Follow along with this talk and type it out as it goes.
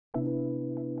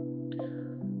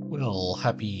Well,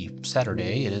 happy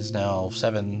Saturday. It is now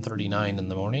 7:39 in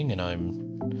the morning, and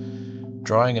I'm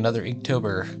drawing another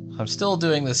Inktober. I'm still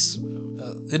doing this,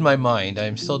 in my mind,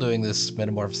 I'm still doing this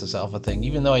Metamorphosis Alpha thing,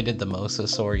 even though I did the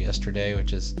mosasaur yesterday,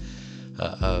 which is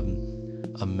a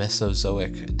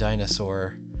Mesozoic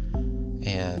dinosaur.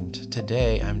 And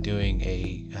today I'm doing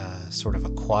a sort of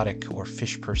aquatic or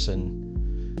fish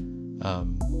person.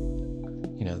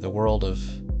 The world of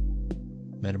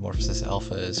Metamorphosis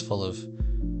Alpha is full of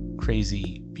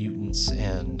crazy mutants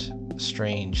and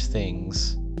strange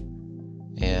things.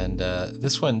 And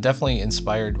this one definitely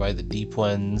inspired by the deep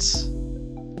ones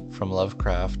from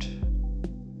Lovecraft.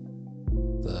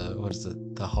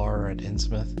 The horror at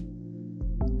Innsmouth?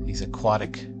 These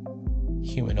aquatic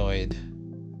humanoid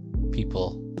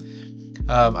people.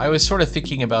 I was sort of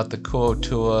thinking about the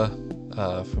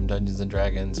Kuo-Tua from Dungeons and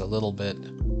Dragons a little bit.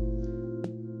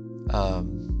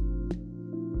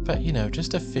 But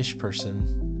just a fish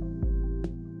person.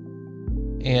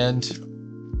 And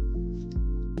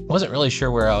wasn't really sure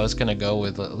where I was going to go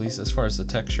with, at least as far as the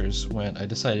textures went. I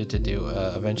decided to do,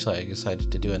 eventually I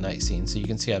decided to do a night scene. So you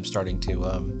can see I'm starting to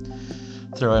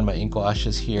throw in my ink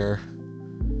washes here.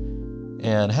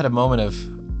 And I had a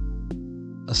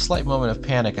slight moment of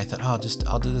panic. I thought, I'll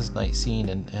do this night scene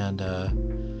and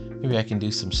maybe I can do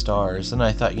some stars. And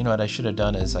I thought, what I should have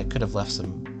done is I could have left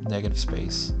some negative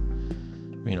space.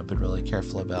 Been really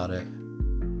careful about it.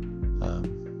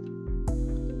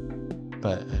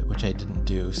 But which I didn't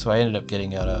do. So I ended up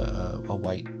getting out a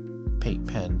white paint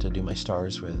pen to do my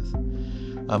stars with.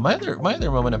 My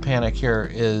other moment of panic here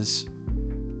is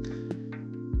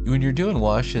when you're doing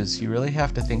washes, you really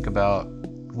have to think about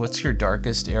what's your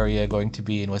darkest area going to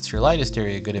be and what's your lightest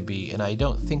area going to be. And I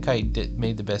don't think I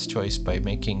made the best choice by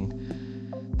making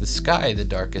the sky the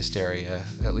darkest area,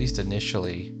 at least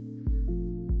initially.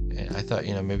 And I thought,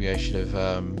 maybe I should have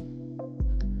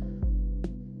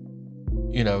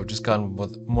just gone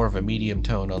with more of a medium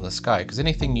tone on the sky, because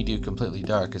anything you do completely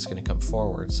dark is going to come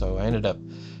forward. So I ended up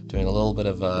doing a little bit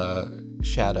of a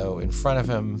shadow in front of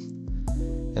him,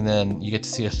 and then you get to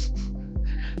see it.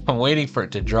 I'm waiting for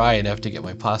it to dry enough to get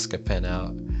my Posca pen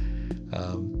out.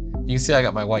 You can see I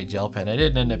got my white gel pen. I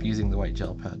didn't end up using the white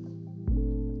gel pen.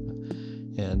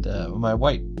 And my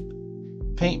white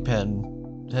paint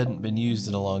pen hadn't been used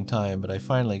in a long time, but I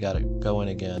finally got it going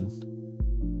again.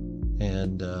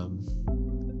 And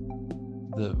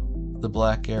the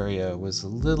black area was a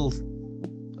little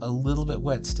bit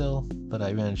wet still, but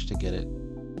I managed to get it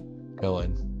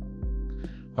going.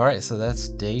 All right, so that's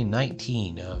day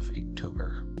 19 of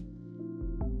Inktober.